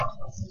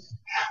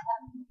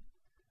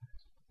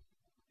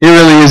It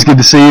really is good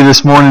to see you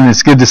this morning.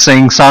 It's good to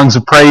sing songs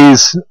of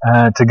praise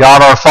to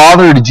God our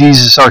Father, to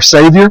Jesus our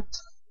Savior.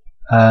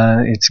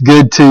 It's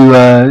good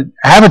to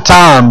have a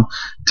time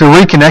to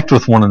reconnect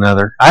with one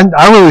another.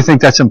 I really think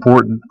that's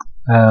important.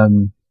 I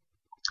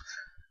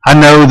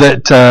know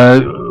that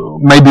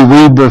maybe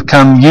we've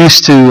become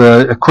used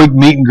to a quick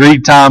meet and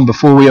greet time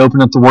before we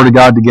open up the Word of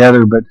God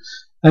together, but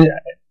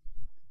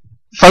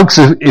folks,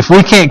 if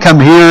we can't come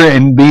here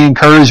and be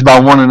encouraged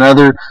by one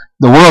another,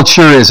 the world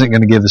sure isn't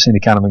going to give us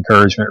any kind of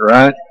encouragement,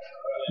 right?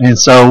 And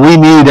so we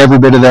need every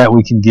bit of that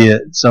we can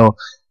get. So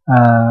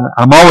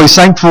I'm always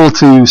thankful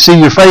to see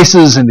your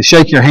faces and to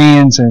shake your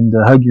hands and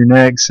to hug your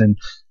necks. And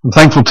I'm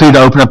thankful, too,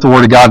 to open up the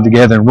Word of God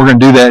together. And we're going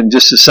to do that in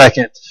just a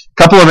second. A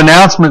couple of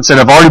announcements that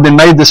have already been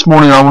made this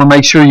morning. I want to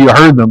make sure you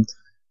heard them.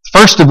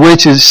 First of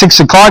which is 6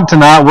 o'clock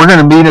tonight. We're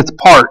going to meet at the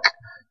park.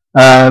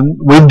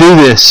 We do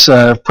this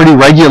pretty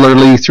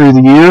regularly through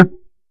the year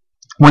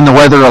when the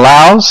weather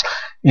allows.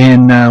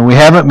 And we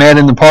haven't met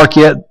in the park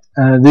yet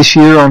this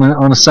year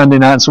on a Sunday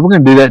night, so we're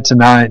going to do that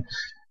tonight.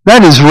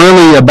 That is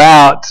really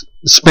about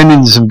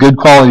spending some good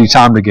quality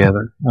time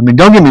together. I mean,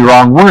 don't get me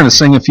wrong, we're going to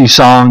sing a few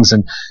songs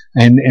and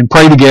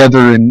pray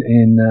together and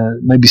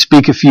maybe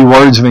speak a few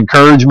words of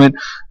encouragement,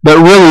 but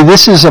really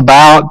this is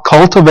about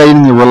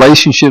cultivating the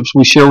relationships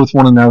we share with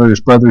one another as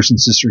brothers and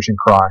sisters in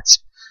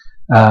Christ.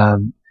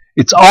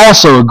 It's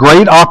also a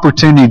great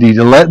opportunity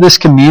to let this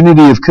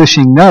community of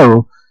Cushing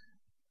know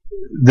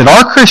that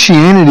our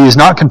Christianity is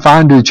not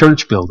confined to a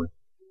church building,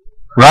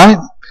 right?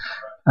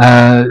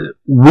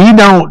 We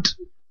don't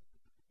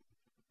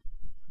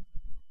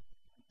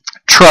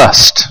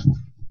trust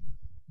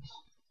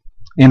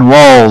in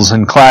walls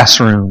and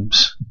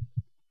classrooms,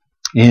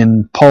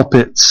 in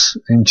pulpits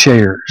and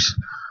chairs.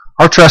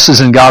 Our trust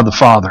is in God the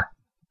Father,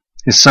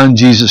 His Son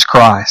Jesus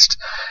Christ.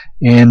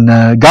 And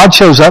God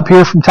shows up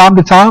here from time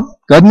to time,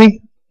 doesn't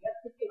He?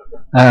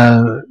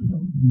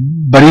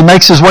 But He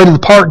makes His way to the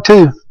park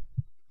too.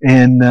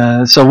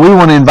 And so we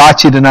want to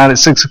invite you tonight at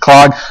 6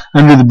 o'clock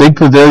under the big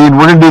pavilion.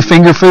 We're going to do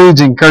finger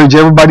foods, encourage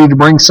everybody to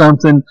bring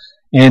something,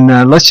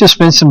 and let's just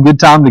spend some good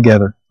time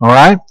together, all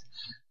right?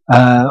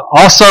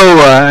 Also,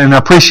 and I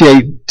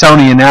appreciate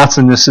Tony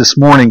announcing this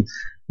morning,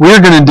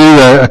 we're going to do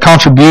a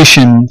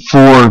contribution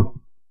for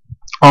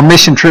our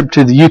mission trip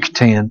to the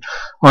Yucatan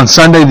on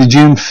Sunday, the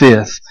June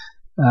 5th.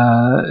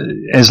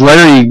 As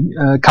Larry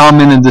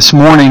commented this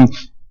morning,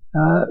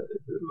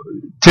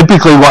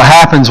 typically what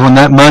happens when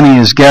that money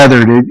is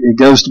gathered, it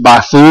goes to buy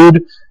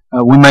food.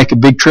 We make a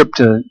big trip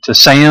to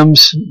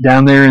Sam's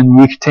down there in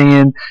the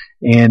Yucatan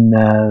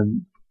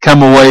and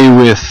come away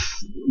with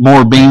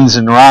more beans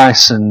and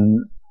rice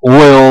and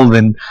oil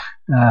than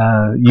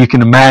you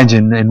can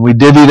imagine. And we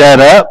divvy that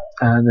up.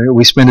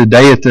 We spend a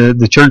day at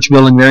the church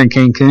building there in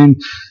Cancun,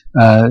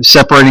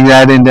 separating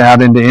that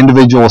out into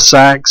individual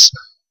sacks.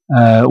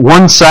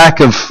 One sack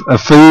of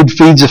food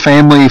feeds a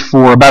family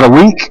for about a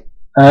week.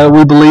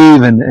 We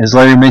believe, and as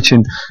Larry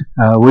mentioned,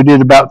 we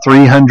did about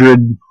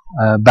 300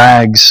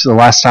 bags the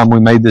last time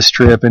we made this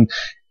trip, and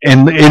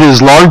it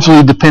is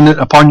largely dependent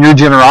upon your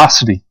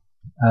generosity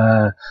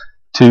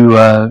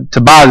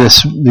to buy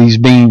these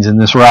beans and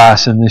this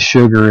rice and this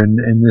sugar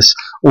and this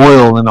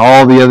oil and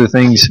all the other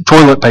things,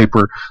 toilet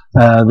paper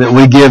that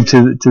we give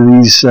to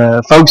these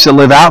folks that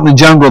live out in the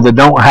jungle that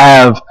don't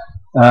have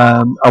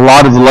a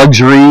lot of the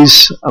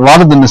luxuries, a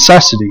lot of the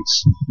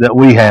necessities that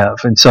we have.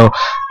 And so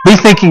be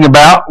thinking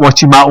about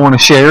what you might want to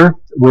share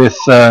with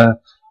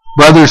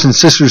brothers and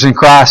sisters in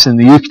Christ in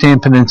the Yucatan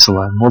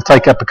Peninsula. And we'll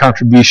take up a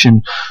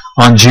contribution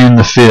on June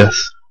the 5th.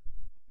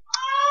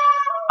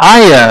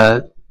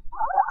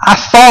 I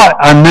thought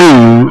I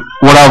knew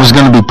what I was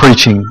going to be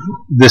preaching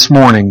this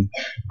morning,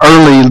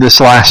 early this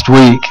last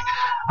week.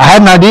 I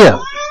had an idea.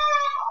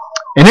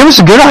 And it was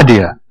a good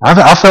idea.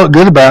 I felt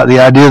good about the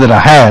idea that I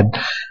had.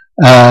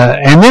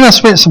 And then I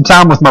spent some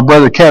time with my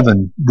brother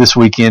Kevin this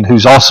weekend,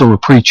 who's also a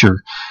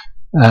preacher,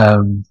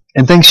 and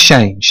things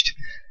changed.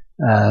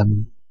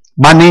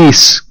 My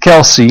niece,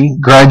 Kelsey,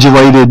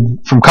 graduated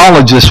from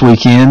college this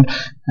weekend.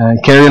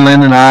 Carrie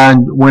Lynn and I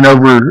went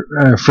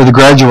over for the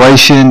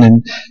graduation,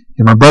 and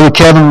my brother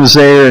Kevin was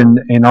there,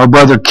 and our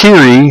brother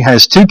Kiri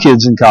has 2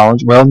 kids in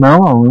college. Well,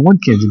 no, only 1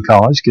 kid's in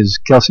college because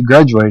Kelsey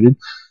graduated.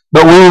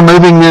 But we were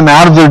moving them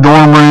out of their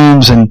dorm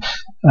rooms and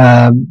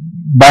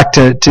back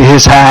to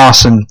his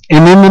house. And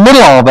in the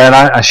middle of all that,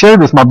 I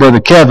shared with my brother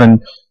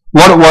Kevin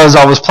what it was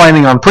I was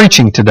planning on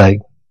preaching today.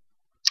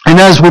 And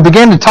as we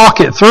began to talk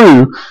it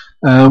through,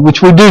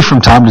 which we do from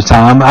time to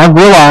time, I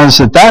realized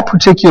that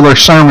particular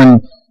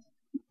sermon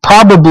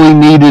probably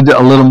needed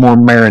a little more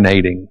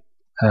marinating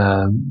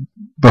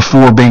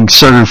before being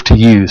served to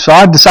you. So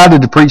I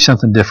decided to preach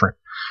something different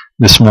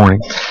this morning.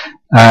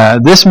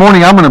 This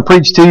morning I'm going to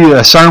preach to you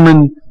a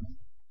sermon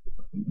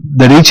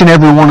that each and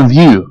every one of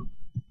you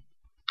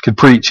could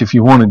preach if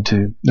you wanted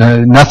to.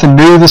 Nothing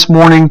new this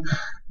morning,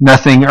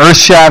 nothing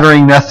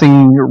earth-shattering,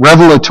 nothing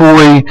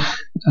revelatory,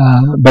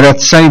 but at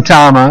the same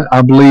time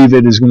I believe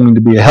it is going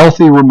to be a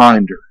healthy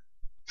reminder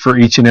for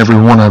each and every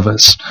one of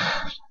us.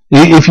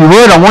 If you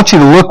would, I want you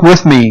to look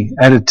with me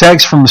at a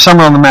text from the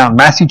Sermon on the Mount,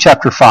 Matthew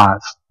chapter 5.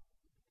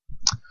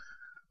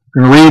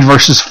 We're going to read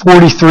verses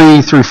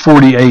 43 through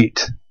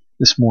 48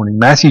 this morning.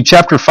 Matthew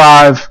chapter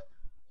 5,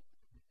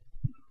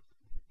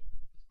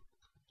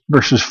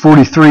 verses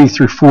 43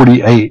 through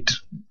 48.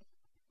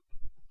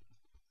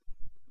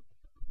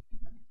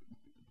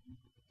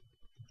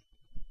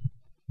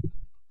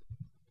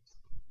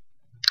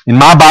 In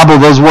my Bible,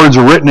 those words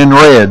are written in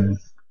red,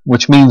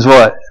 which means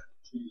what?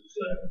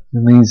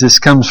 It means this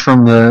comes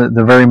from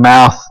the very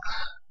mouth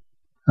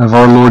of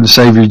our Lord and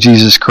Savior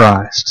Jesus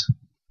Christ.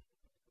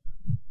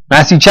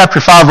 Matthew chapter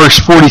 5, verse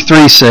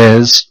 43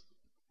 says,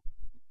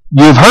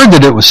 "You have heard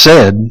that it was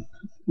said,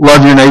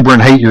 'Love your neighbor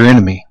and hate your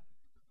enemy.'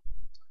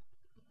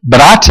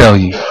 But I tell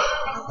you,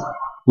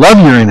 love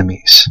your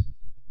enemies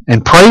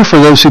and pray for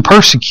those who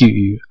persecute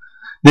you,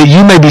 that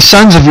you may be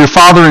sons of your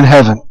Father in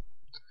heaven.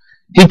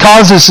 He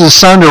causes His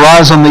sun to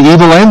rise on the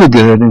evil and the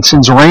good, and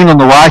sends rain on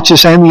the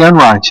righteous and the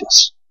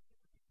unrighteous.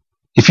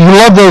 If you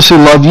love those who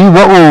love you,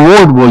 what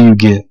reward will you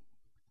get?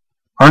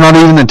 Are not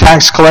even the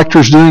tax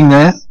collectors doing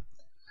that?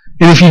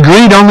 And if you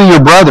greet only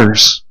your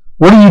brothers,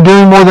 what are you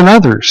doing more than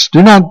others?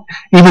 Do not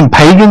even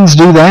pagans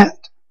do that?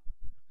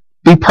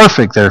 Be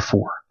perfect,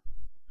 therefore,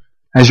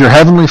 as your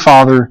heavenly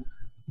Father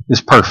is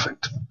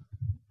perfect."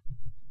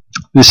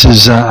 This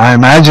is, I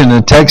imagine,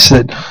 a text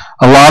that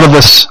a lot of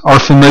us are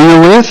familiar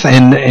with,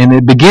 and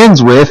it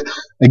begins with,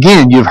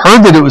 again, you've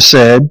heard that it was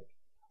said,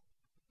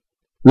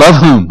 love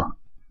whom?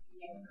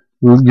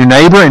 Your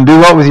neighbor, and do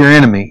what with your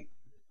enemy?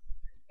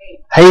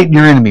 Hate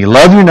your enemy.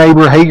 Love your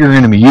neighbor, hate your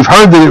enemy. You've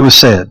heard that it was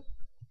said,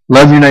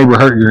 love your neighbor,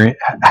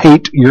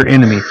 hate your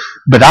enemy.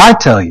 But I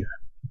tell you,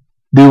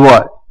 do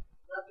what?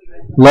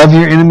 Love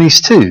your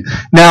enemies too.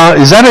 Now,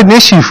 is that an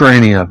issue for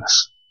any of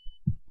us?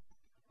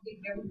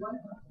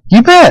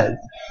 You bet.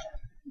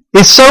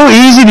 It's so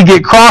easy to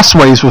get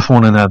crossways with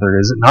one another,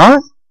 is it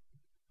not?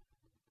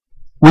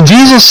 When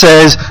Jesus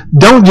says,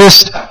 don't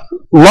just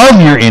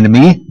love your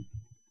enemy,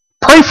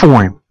 pray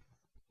for him.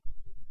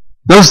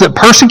 Those that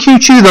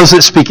persecute you, those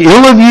that speak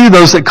ill of you,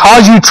 those that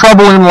cause you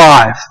trouble in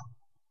life.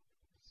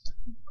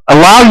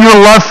 Allow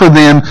your love for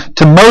them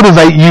to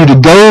motivate you to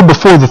go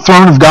before the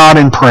throne of God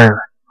in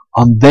prayer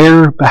on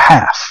their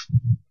behalf.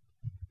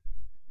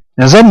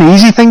 Now, is that an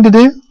easy thing to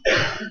do?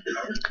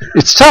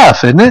 It's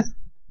tough, isn't it?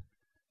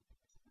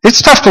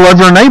 It's tough to love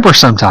your neighbor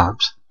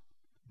sometimes,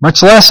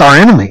 much less our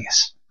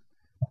enemies.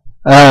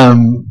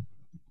 On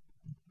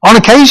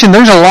occasion,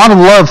 there's a lot of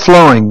love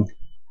flowing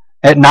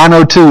at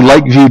 902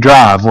 Lakeview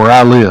Drive, where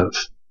I live.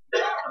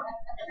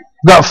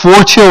 I've got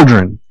 4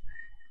 children.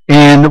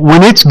 And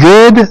when it's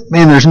good,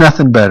 man, there's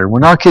nothing better.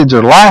 When our kids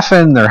are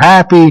laughing, they're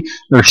happy,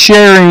 they're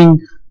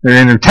sharing,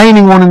 they're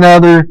entertaining one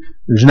another,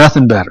 there's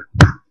nothing better.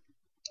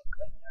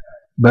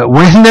 But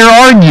when they're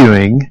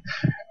arguing,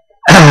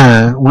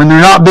 when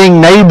they're not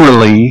being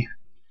neighborly,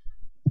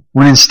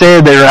 when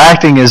instead they're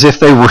acting as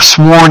if they were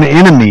sworn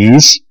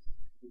enemies,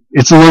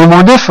 it's a little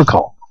more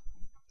difficult.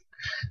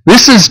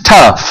 This is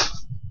tough.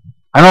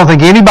 I don't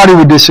think anybody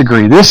would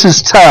disagree. This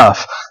is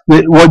tough,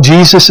 what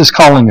Jesus is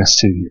calling us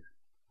to here.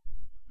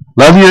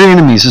 Love your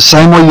enemies the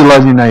same way you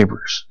love your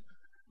neighbors.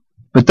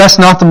 But that's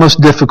not the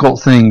most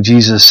difficult thing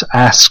Jesus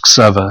asks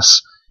of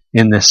us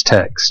in this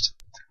text.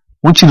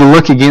 I want you to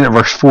look again at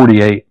verse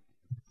 48.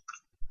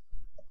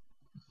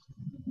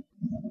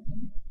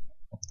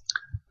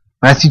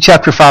 Matthew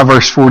chapter 5,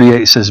 verse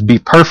 48 says, "Be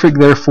perfect,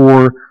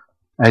 therefore,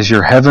 as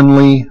your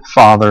heavenly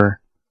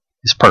Father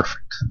is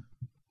perfect."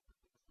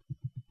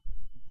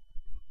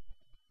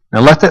 Now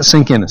let that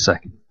sink in a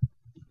second.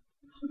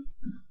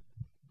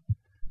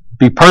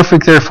 Be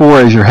perfect,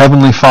 therefore, as your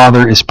heavenly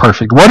Father is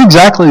perfect. What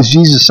exactly is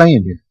Jesus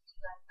saying here?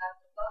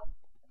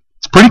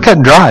 It's pretty cut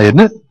and dry, isn't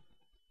it? I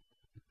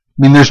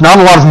mean, there's not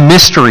a lot of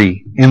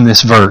mystery in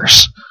this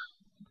verse.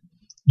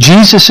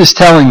 Jesus is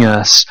telling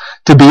us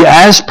to be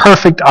as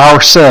perfect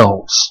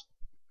ourselves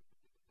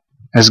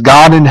as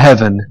God in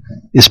heaven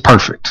is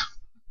perfect.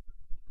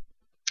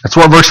 That's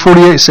what verse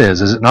 48 says,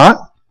 is it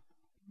not?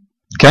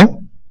 Okay?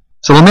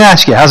 So let me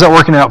ask you, how's that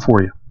working out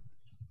for you?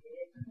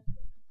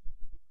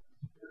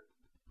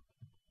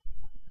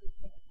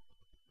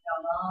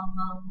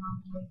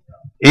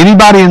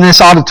 Anybody in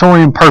this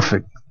auditorium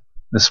perfect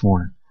this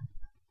morning?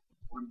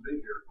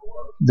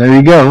 There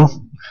you go.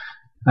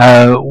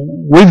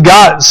 We've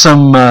got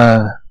some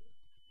I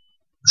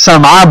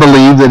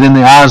believe that in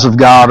the eyes of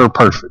God are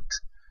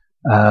perfect.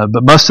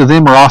 But most of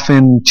them are off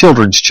in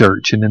children's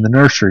church and in the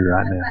nursery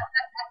right now.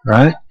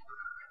 Right?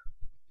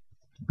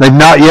 They've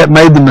not yet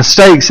made the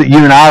mistakes that you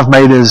and I have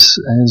made as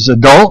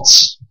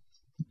adults.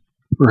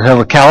 We're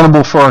held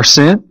accountable for our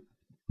sin.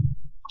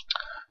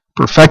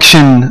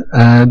 Perfection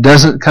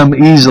doesn't come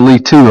easily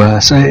to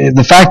us.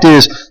 The fact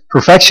is,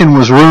 perfection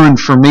was ruined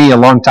for me a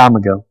long time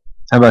ago.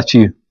 How about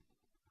you?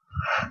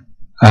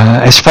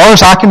 As far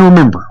as I can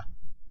remember,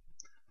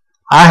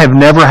 I have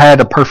never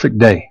had a perfect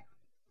day,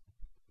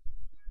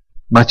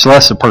 much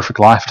less a perfect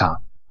lifetime.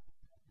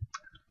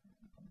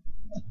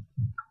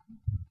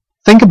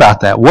 Think about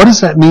that. What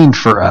does that mean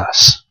for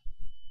us?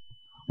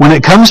 when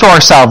it comes to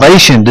our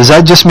salvation, does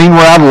that just mean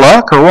we're out of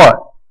luck or what?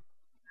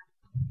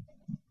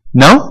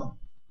 No?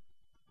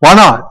 Why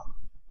not?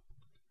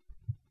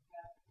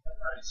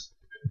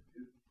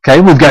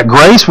 Okay, we've got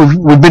grace.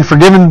 We've been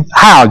forgiven.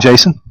 How,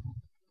 Jason?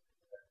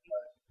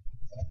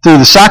 Through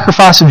the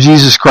sacrifice of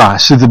Jesus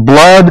Christ, through the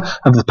blood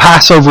of the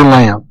Passover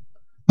lamb.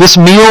 This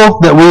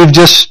meal that we've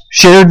just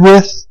shared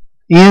this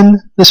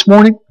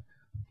morning,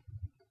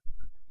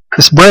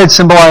 this bread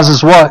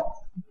symbolizes what?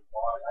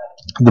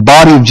 The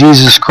body of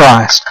Jesus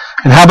Christ.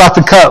 And how about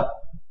the cup?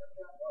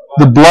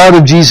 The blood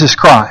of Jesus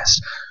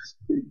Christ.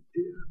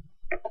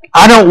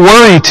 I don't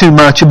worry too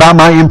much about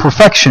my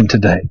imperfection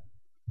today.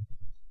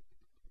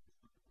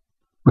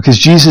 Because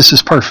Jesus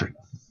is perfect.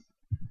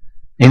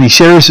 And He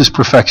shares His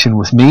perfection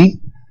with me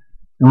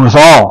and with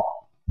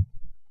all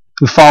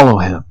who follow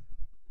Him.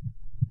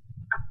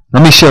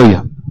 Let me show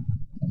you.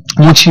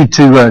 I want you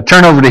to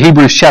turn over to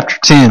Hebrews chapter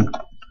 10.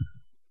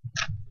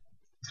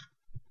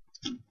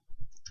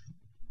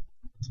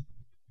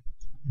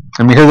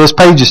 Let me hear those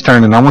pages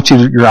turning. I want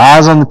your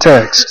eyes on the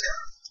text.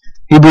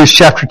 Hebrews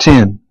chapter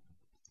 10.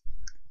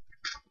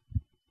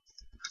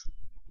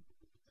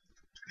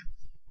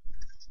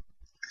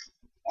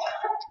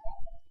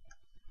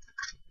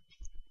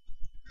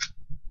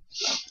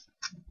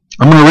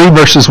 I'm going to read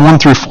verses 1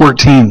 through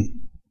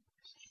 14.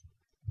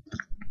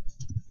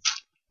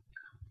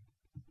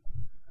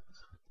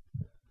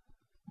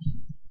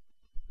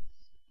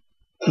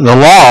 The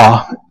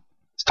law,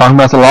 it's talking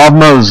about the law of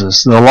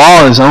Moses. The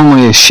law is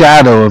only a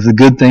shadow of the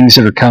good things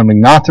that are coming,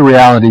 not the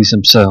realities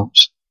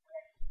themselves.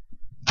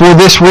 For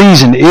this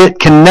reason, it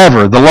can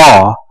never, the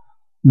law,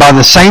 by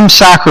the same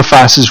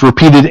sacrifices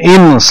repeated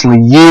endlessly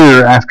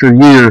year after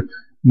year,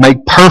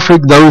 make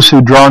perfect those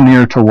who draw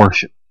near to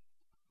worship.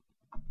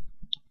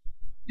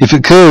 If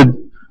it could,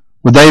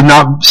 would they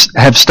not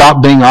have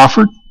stopped being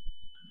offered?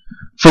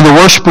 For the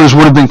worshippers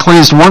would have been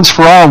cleansed once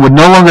for all and would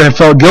no longer have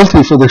felt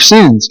guilty for their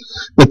sins.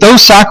 But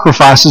those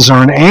sacrifices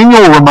are an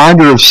annual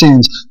reminder of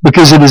sins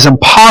because it is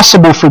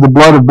impossible for the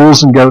blood of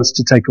bulls and goats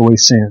to take away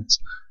sins.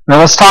 Now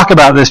let's talk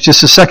about this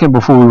just a second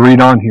before we read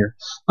on here.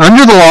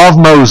 Under the law of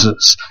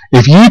Moses,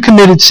 if you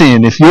committed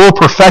sin, if your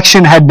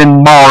perfection had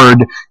been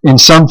marred in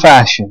some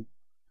fashion,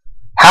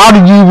 how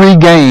did you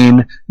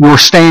regain your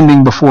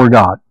standing before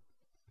God?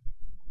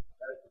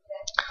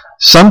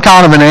 Some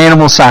kind of an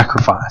animal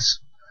sacrifice.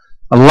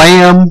 A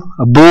lamb,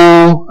 a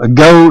bull, a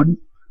goat,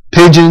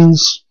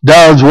 pigeons,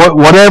 doves,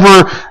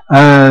 whatever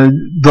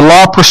the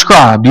law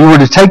prescribed. You were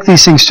to take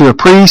these things to a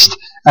priest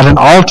at an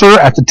altar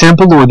at the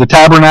temple or the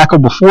tabernacle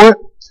before it.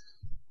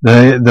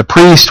 The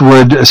priest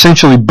would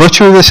essentially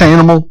butcher this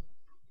animal.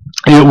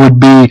 It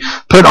would be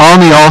put on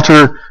the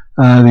altar.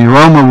 The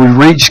aroma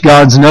would reach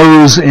God's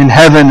nose in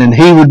heaven, and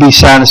He would be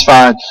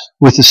satisfied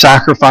with the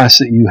sacrifice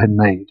that you had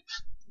made.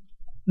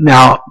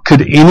 Now,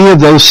 could any of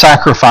those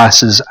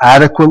sacrifices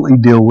adequately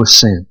deal with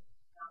sin?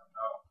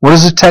 What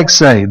does the text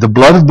say? The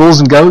blood of bulls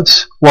and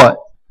goats, what?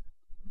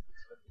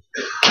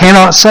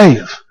 Cannot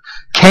save.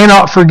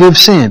 Cannot forgive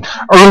sin.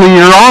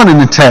 Earlier on in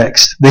the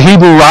text, the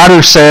Hebrew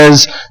writer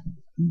says,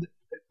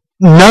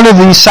 none of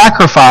these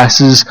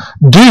sacrifices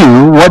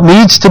do what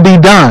needs to be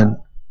done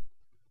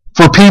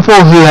for people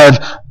who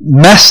have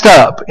messed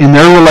up in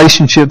their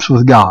relationships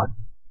with God.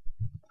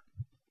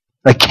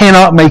 They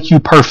cannot make you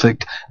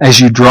perfect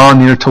as you draw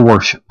near to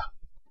worship.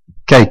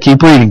 Okay,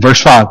 keep reading. Verse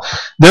 5.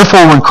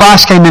 Therefore, when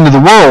Christ came into the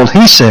world,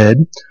 He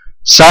said,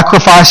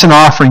 sacrifice and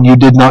offering you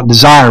did not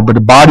desire, but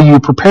a body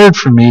you prepared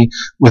for me.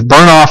 With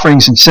burnt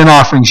offerings and sin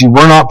offerings you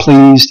were not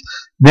pleased.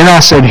 Then I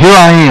said, here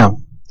I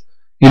am.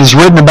 It is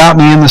written about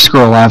me in the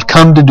scroll. I have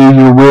come to do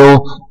your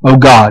will, O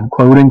God.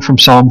 Quoting from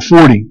Psalm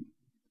 40.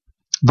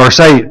 Verse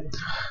 8.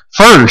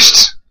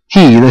 First,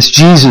 He, that's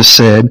Jesus,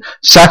 said,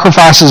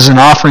 sacrifices and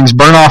offerings,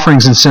 burnt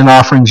offerings and sin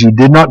offerings you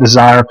did not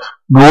desire,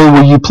 nor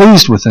were you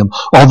pleased with them,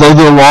 although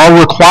the law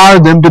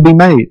required them to be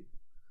made.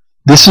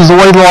 This is the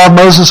way the law of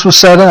Moses was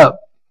set up.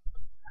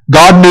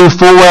 God knew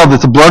full well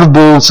that the blood of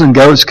bulls and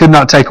goats could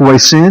not take away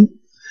sin,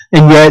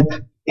 and yet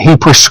He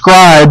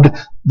prescribed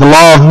the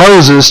law of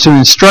Moses to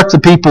instruct the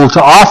people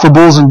to offer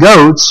bulls and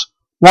goats.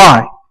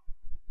 Why?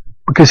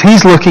 Because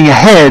He's looking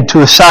ahead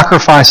to a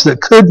sacrifice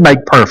that could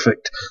make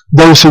perfect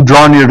those who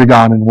draw near to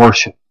God and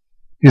worship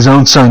His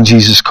own Son,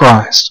 Jesus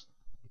Christ.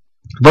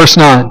 Verse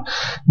 9,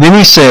 then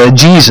He said,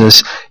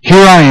 Jesus,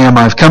 here I am,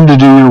 I've come to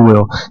do your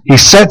will. He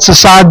sets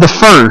aside the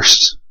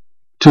first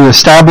to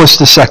establish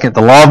the second.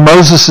 The law of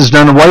Moses is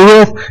done away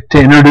with to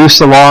introduce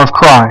the law of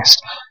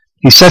Christ.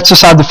 He sets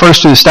aside the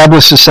first to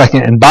establish the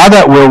second, and by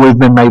that will we've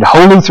been made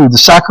holy through the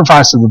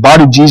sacrifice of the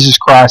body of Jesus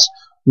Christ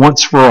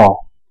once for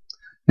all.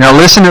 Now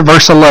listen at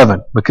verse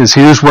 11, because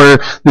here's where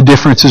the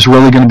difference is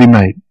really going to be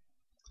made.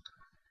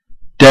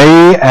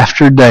 Day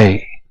after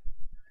day,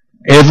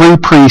 every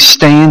priest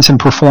stands and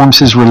performs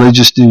his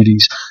religious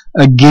duties.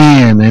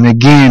 Again and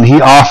again,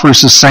 he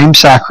offers the same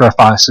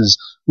sacrifices,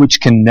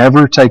 which can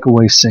never take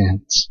away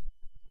sins.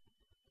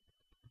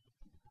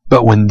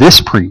 But when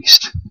this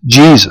priest,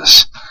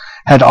 Jesus,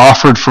 had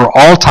offered for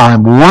all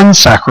time one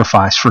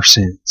sacrifice for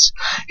sins.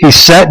 He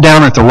sat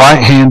down at the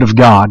right hand of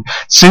God.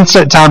 Since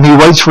that time he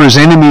waits for his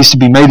enemies to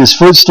be made his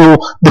footstool,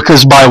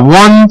 because by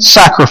one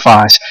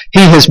sacrifice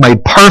he has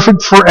made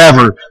perfect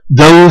forever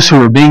those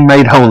who are being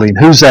made holy. And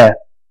who's that?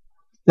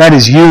 That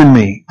is you and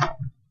me.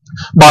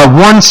 By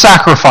one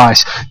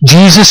sacrifice,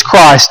 Jesus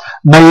Christ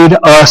made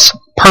us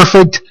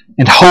perfect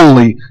and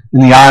holy in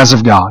the eyes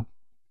of God.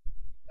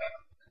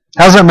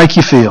 How does that make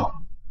you feel?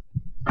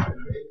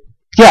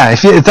 Yeah,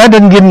 if that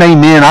doesn't get an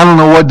amen, I don't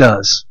know what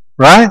does.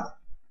 Right?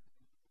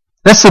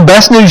 That's the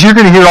best news you're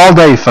going to hear all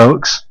day,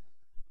 folks.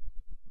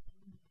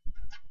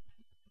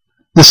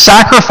 The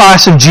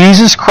sacrifice of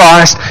Jesus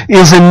Christ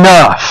is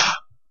enough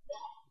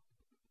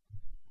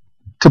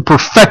to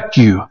perfect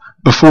you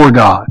before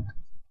God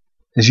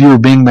as you are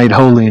being made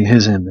holy in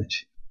His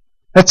image.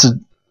 That's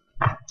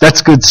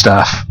good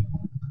stuff.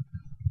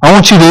 I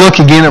want you to look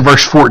again at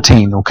verse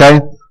 14,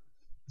 okay?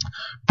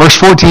 Verse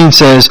 14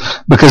 says,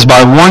 because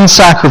by one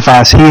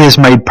sacrifice He has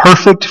made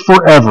perfect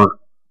forever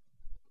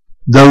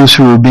those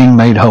who are being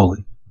made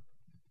holy.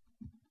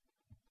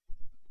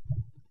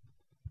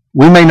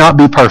 We may not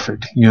be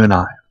perfect, you and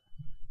I,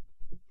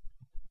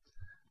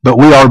 but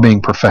we are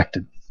being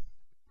perfected.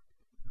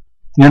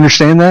 You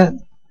understand that?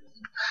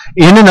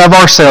 In and of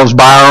ourselves,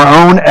 by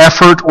our own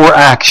effort or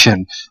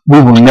action,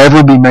 we will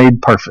never be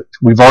made perfect.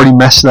 We've already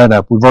messed that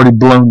up. We've already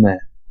blown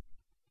that.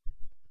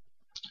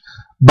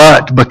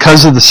 But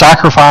because of the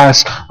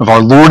sacrifice of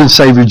our Lord and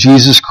Savior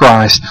Jesus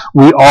Christ,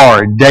 we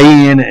are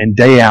day in and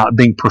day out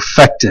being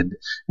perfected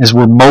as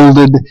we're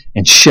molded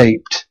and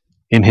shaped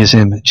in His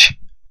image.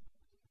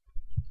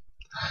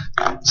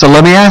 So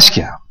let me ask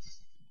you,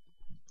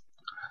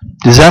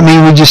 does that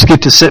mean we just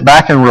get to sit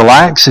back and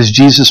relax as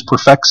Jesus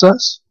perfects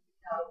us?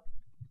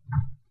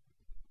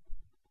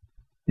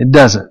 It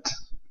doesn't.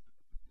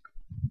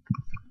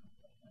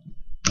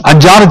 I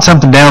jotted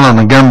something down on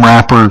a gum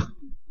wrapper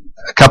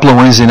a couple of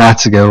Wednesday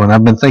nights ago, and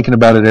I've been thinking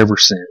about it ever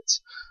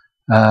since.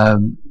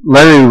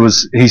 Larry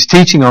he's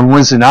teaching on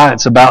Wednesday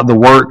nights about the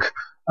work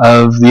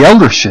of the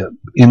eldership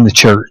in the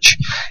church.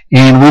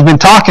 And we've been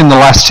talking the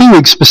last 2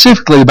 weeks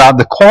specifically about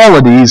the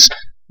qualities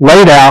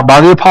laid out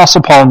by the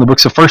Apostle Paul in the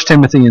books of 1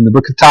 Timothy and the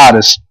book of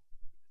Titus,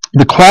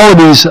 the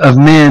qualities of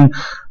men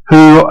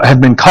who have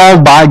been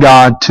called by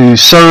God to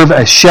serve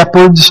as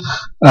shepherds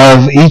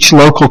of each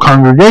local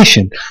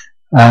congregation.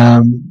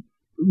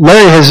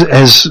 Larry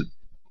has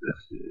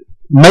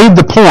made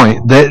the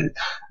point that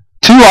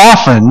too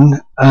often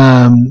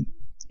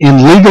in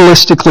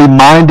legalistically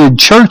minded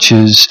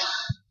churches,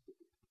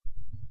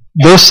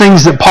 those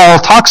things that Paul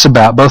talks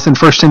about, both in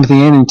 1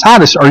 Timothy and in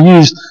Titus, are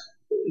used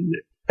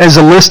as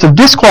a list of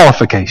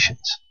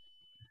disqualifications.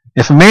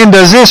 If a man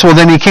does this, well,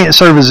 then he can't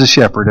serve as a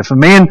shepherd. If a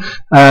man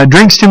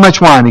drinks too much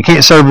wine, he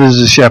can't serve as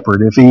a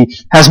shepherd. If he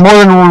has more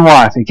than one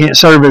wife, he can't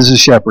serve as a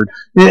shepherd.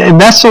 And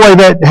that's the way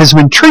that has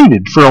been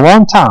treated for a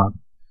long time.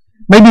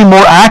 Maybe a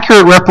more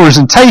accurate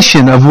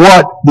representation of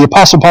what the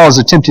Apostle Paul has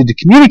attempted to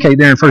communicate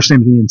there in 1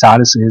 Timothy and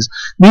Titus is,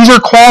 these are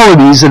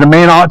qualities that a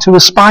man ought to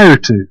aspire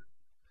to.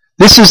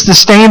 This is the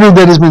standard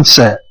that has been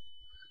set.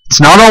 It's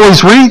not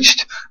always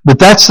reached, but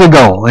that's the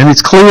goal. And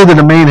it's clear that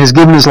a man has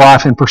given his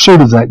life in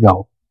pursuit of that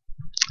goal.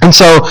 And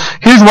so,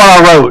 here's what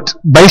I wrote,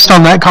 based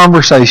on that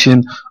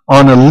conversation,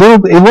 on it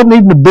wasn't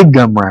even a big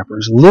gum wrapper, it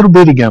was a little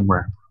bitty gum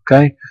wrapper,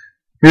 okay?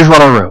 Here's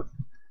what I wrote.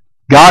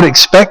 God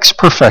expects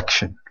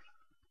perfection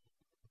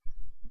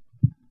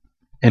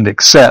and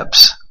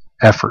accepts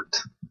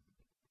effort.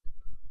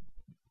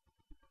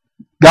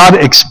 God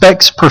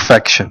expects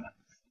perfection.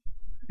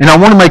 And I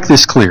want to make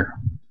this clear,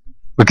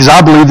 because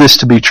I believe this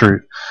to be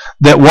true,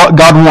 that what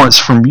God wants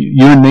from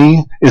you and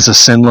me is a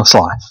sinless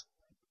life.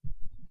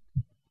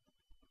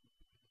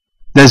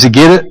 Does He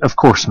get it? Of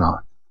course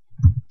not.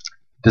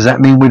 Does that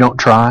mean we don't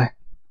try?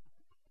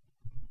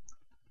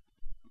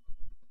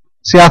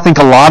 See, I think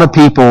a lot of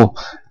people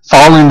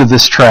fall into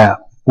this trap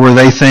where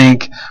they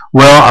think,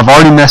 well, I've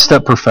already messed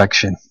up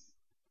perfection.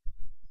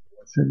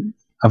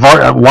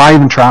 Why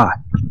even try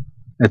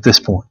at this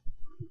point?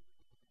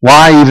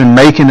 Why even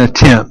make an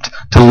attempt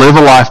to live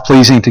a life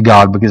pleasing to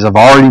God, because I've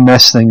already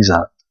messed things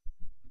up?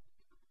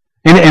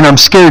 And I'm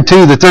scared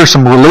too that there are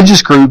some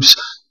religious groups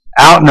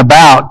out and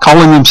about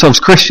calling themselves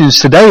Christians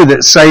today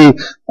that say,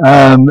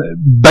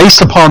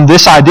 based upon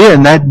this idea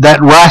and that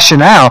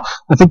rationale,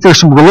 I think there's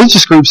some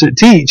religious groups that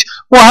teach,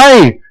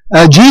 well, hey,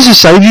 Jesus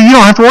saved you, you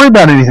don't have to worry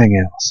about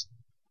anything else.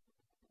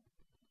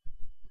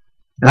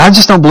 And I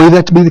just don't believe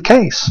that to be the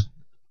case.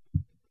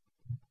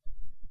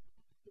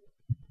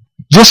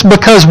 Just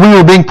because we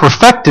are being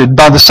perfected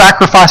by the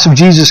sacrifice of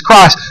Jesus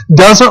Christ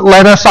doesn't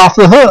let us off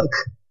the hook.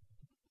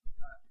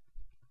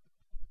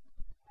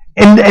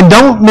 And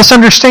don't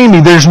misunderstand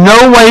me. There's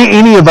no way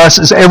any of us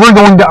is ever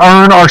going to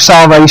earn our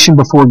salvation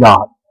before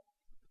God.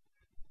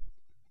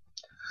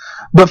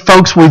 But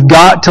folks, we've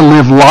got to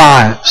live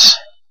lives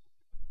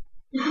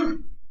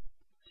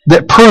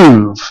that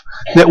prove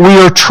that we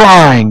are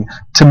trying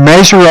to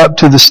measure up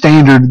to the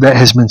standard that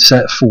has been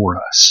set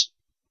for us.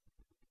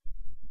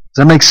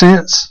 Does that make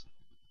sense?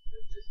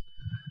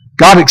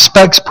 God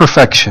expects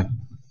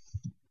perfection,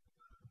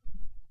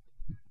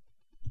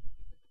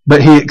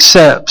 but He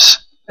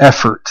accepts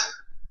effort,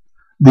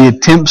 the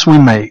attempts we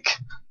make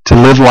to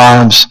live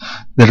lives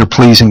that are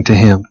pleasing to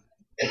Him.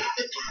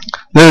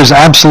 There is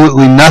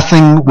absolutely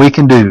nothing we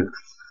can do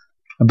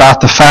about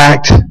the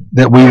fact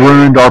that we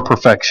ruined our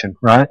perfection,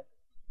 right?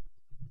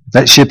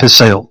 That ship has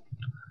sailed.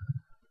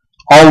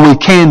 All we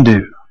can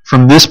do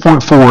from this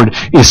point forward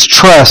is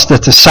trust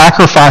that the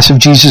sacrifice of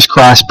Jesus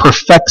Christ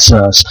perfects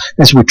us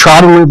as we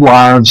try to live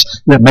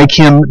lives that make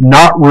Him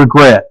not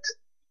regret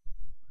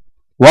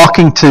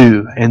walking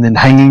to and then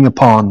hanging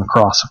upon the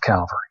cross of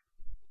Calvary.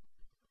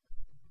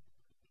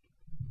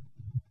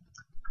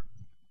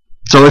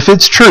 So if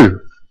it's true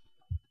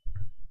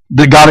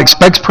that God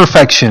expects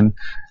perfection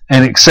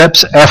and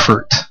accepts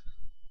effort,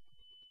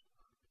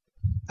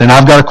 then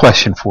I've got a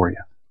question for you.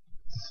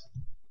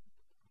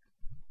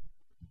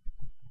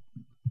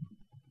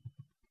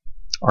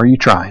 Are you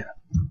trying?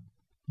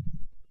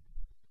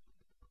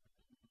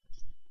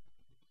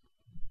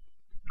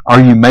 Are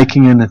you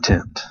making an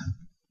attempt?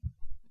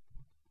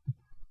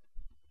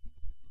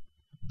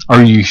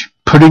 Are you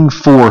putting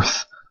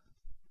forth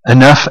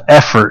enough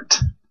effort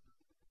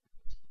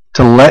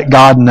to let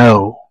God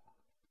know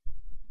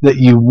that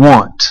you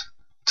want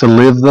to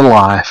live the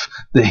life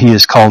that He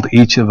has called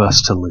each of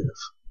us to live?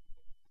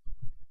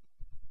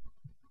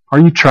 Are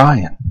you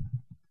trying?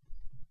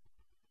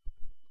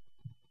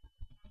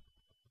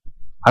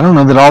 I don't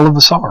know that all of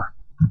us are.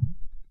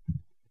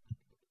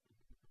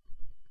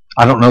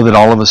 I don't know that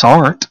all of us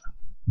aren't,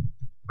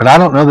 but I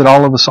don't know that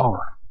all of us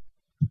are.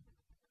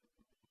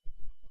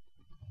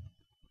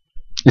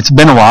 It's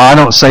been a while. I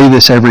don't say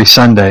this every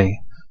Sunday,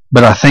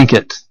 but I think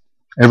it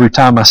every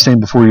time I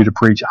stand before you to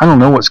preach. I don't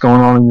know what's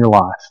going on in your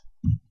life.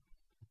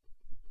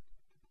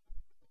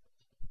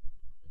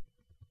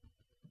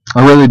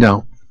 I really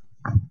don't.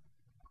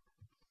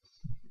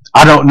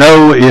 I don't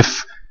know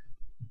if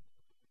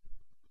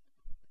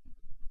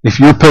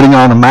you're putting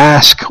on a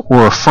mask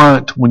or a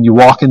front when you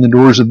walk in the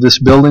doors of this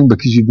building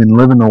because you've been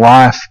living a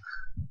life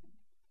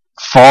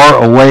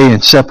far away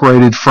and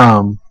separated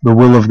from the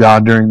will of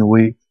God during the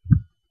week.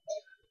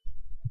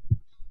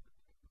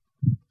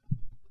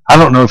 I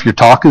don't know if your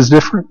talk is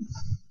different.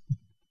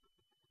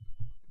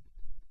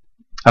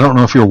 I don't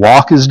know if your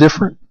walk is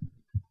different.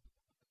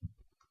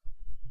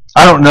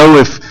 I don't know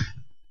if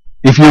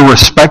you're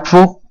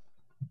respectful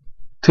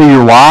to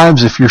your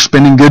wives, if you're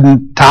spending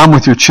good time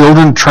with your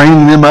children,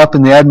 training them up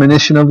in the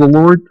admonition of the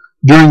Lord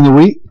during the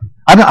week.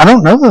 I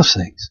don't know those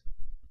things.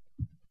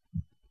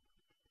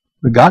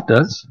 But God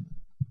does.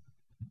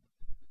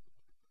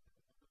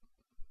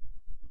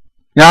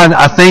 Now,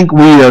 I think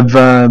we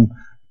have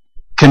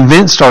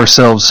convinced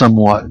ourselves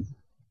somewhat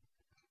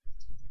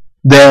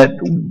that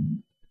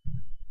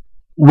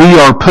we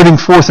are putting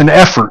forth an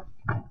effort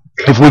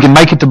if we can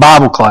make it to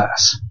Bible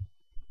class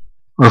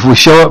or if we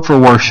show up for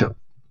worship.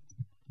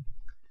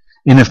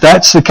 And if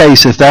that's the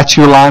case, if that's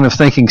your line of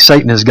thinking,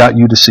 Satan has got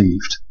you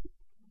deceived.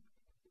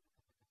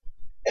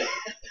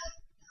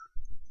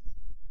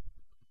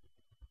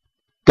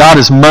 God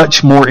is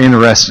much more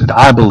interested,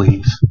 I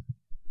believe,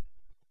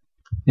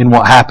 in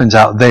what happens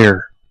out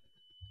there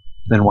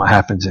than what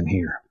happens in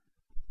here.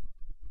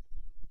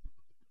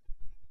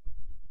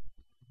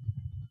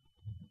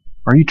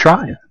 Are you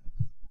trying?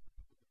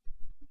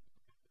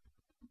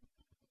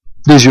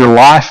 Does your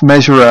life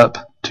measure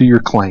up to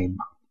your claim?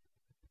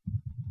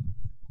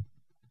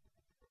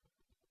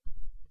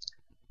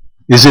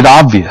 Is it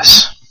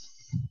obvious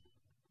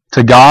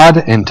to God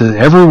and to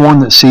everyone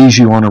that sees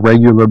you on a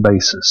regular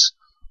basis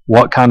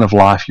what kind of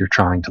life you're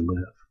trying to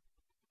live?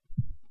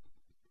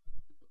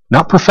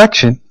 Not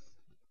perfection.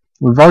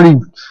 We've already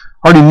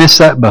missed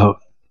that boat.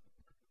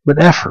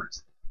 But effort.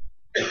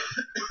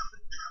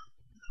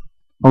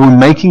 Are we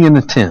making an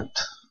attempt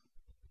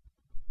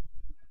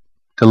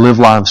to live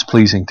lives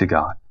pleasing to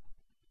God?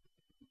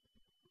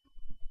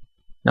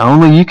 Now,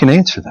 only you can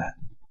answer that.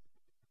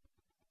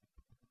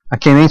 I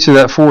can't answer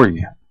that for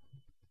you.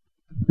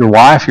 Your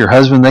wife, your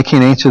husband, they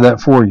can't answer that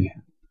for you.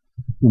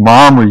 Your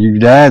mom or your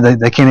dad,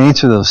 they can't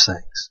answer those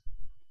things.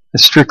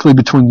 It's strictly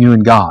between you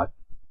and God.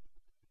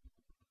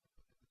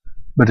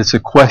 But it's a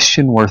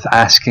question worth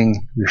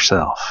asking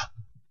yourself.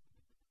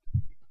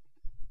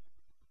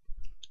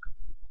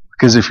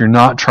 Because if you're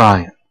not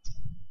trying,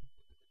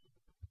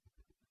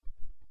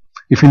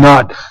 if you're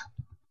not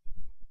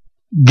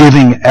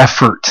giving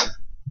effort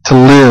to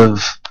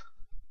live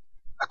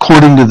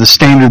according to the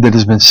standard that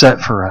has been set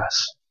for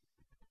us,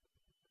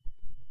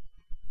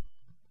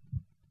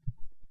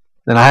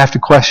 then I have to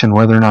question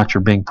whether or not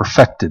you're being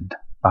perfected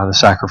by the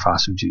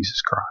sacrifice of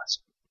Jesus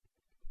Christ.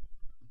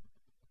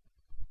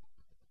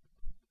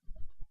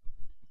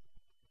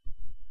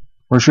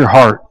 Where's your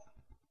heart?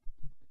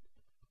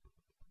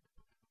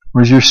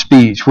 Where's your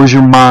speech? Where's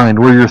your mind?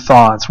 Where are your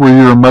thoughts? Where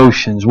are your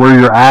emotions? Where are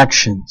your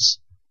actions?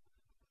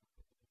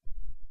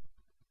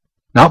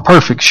 Not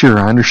perfect, sure,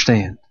 I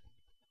understand.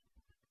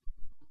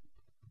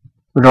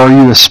 But are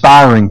you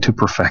aspiring to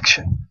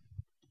perfection?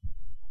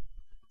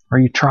 Are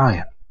you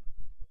trying?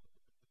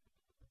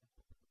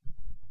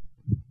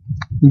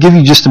 I'll give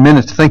you just a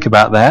minute to think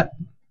about that.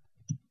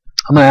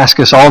 I'm going to ask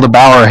us all to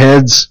bow our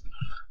heads,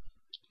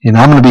 and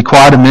I'm going to be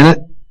quiet a minute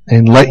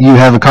and let you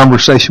have a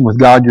conversation with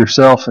God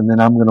yourself, and then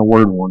I'm going to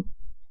word one.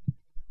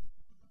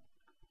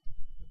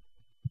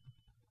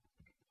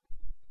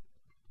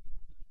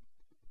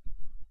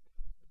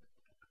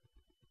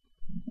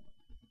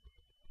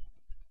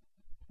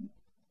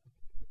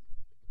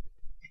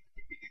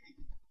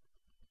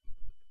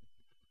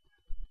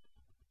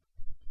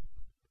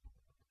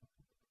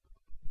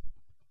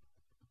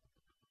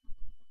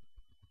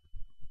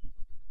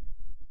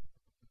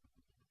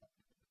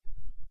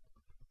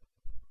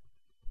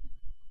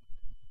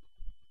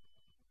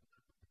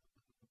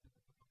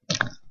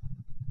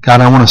 God,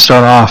 I want to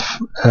start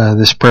off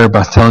this prayer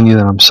by telling you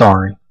that I'm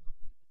sorry.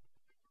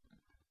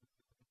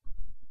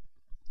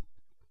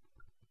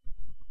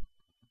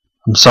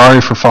 I'm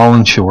sorry for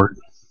falling short.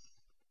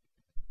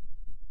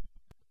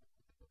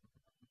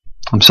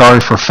 I'm sorry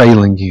for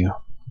failing you.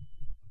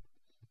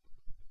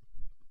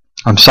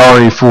 I'm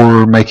sorry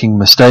for making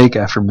mistake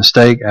after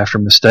mistake after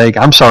mistake.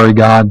 I'm sorry,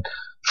 God,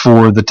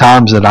 for the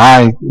times that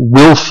I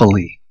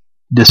willfully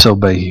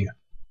disobey you.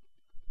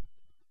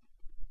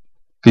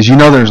 Because you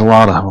know there's a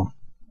lot of them.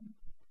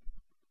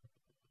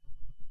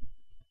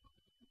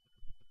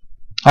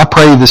 I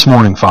pray this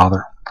morning,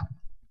 Father,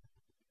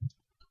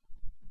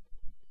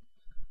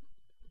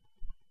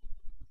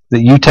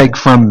 that you take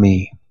from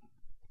me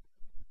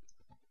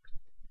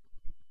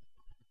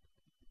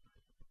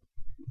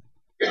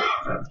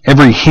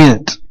every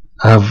hint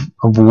of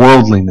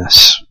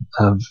worldliness,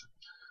 of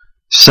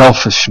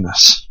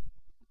selfishness.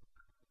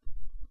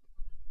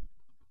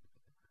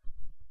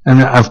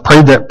 And I've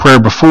prayed that prayer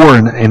before,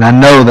 and I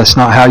know that's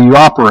not how you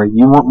operate.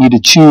 You want me to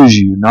choose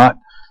you, not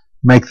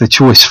make the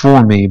choice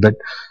for me. But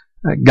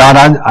God,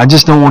 I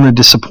just don't want to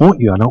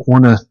disappoint you. I don't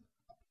want to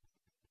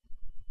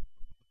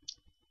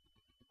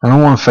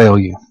fail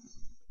you.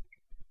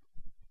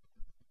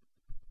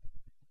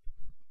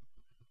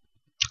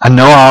 I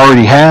know I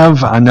already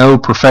have. I know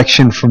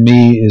perfection for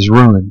me is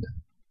ruined.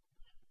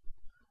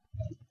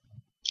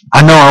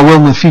 I know I will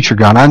in the future,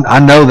 God. I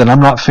know that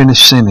I'm not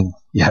finished sinning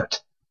yet.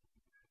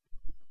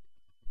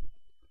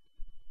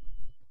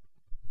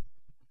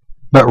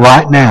 But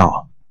right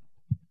now,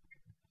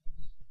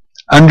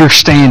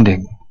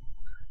 understanding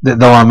that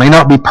though I may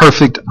not be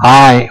perfect,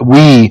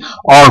 we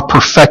are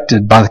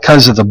perfected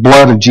because of the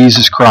blood of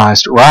Jesus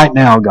Christ. Right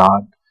now,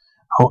 God,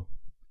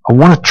 I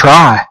want to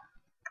try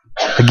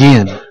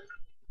again.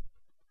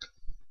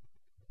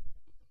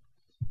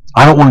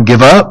 I don't want to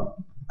give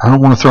up. I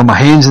don't want to throw my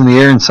hands in the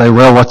air and say,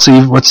 well, what's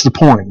the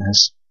point,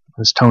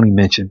 as Tony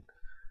mentioned.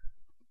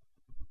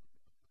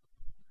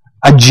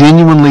 I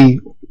genuinely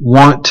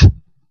want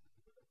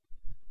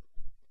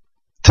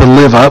to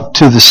live up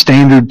to the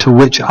standard to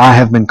which I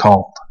have been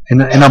called.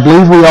 And I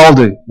believe we all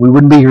do. We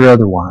wouldn't be here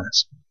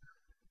otherwise.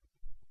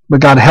 But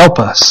God, help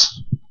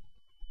us.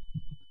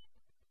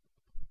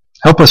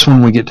 Help us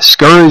when we get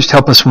discouraged.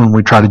 Help us when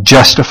we try to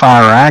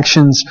justify our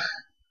actions.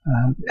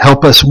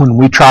 Help us when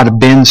we try to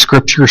bend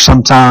Scripture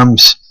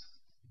sometimes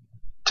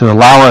to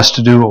allow us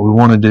to do what we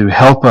want to do.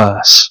 Help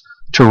us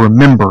to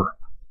remember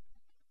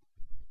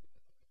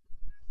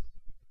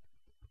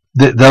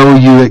that though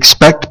you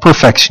expect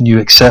perfection, you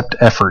accept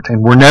effort.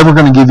 And we're never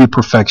going to give you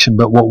perfection,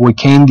 but what we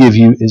can give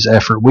you is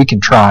effort. We can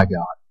try,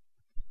 God.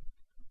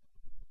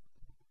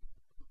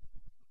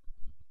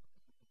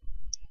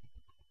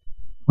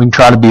 We can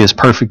try to be as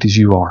perfect as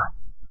you are.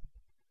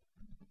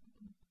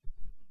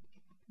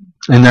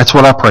 And that's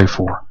what I pray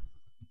for.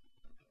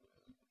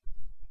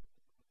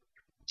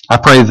 I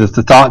pray that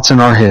the thoughts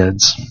in our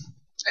heads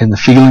and the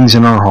feelings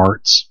in our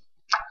hearts,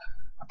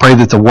 I pray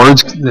that the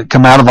words that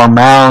come out of our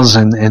mouths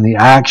and the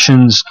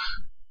actions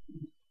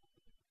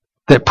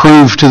that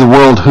prove to the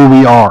world who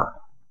we are,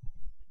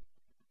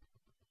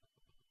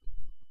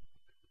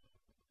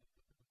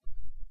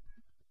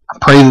 I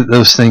pray that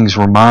those things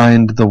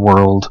remind the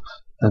world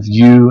of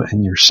you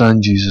and your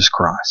Son, Jesus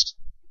Christ.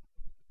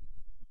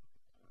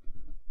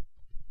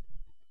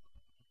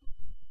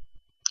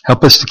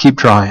 Help us to keep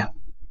trying.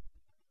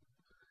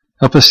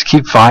 Help us to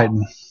keep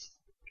fighting.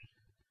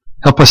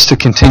 Help us to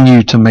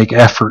continue to make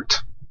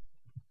effort.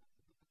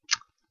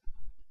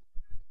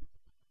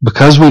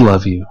 Because we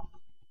love you,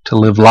 to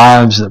live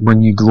lives that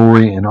bring you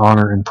glory and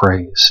honor and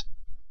praise.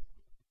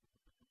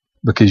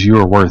 Because you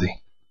are worthy.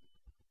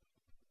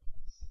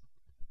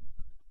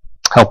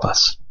 Help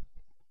us.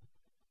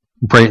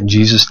 We pray it in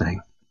Jesus'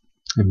 name.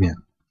 Amen.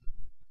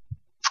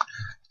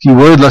 If you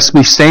would, let's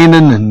be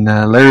standing, and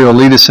Larry will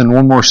lead us in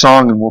one more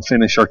song, and we'll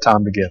finish our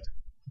time together.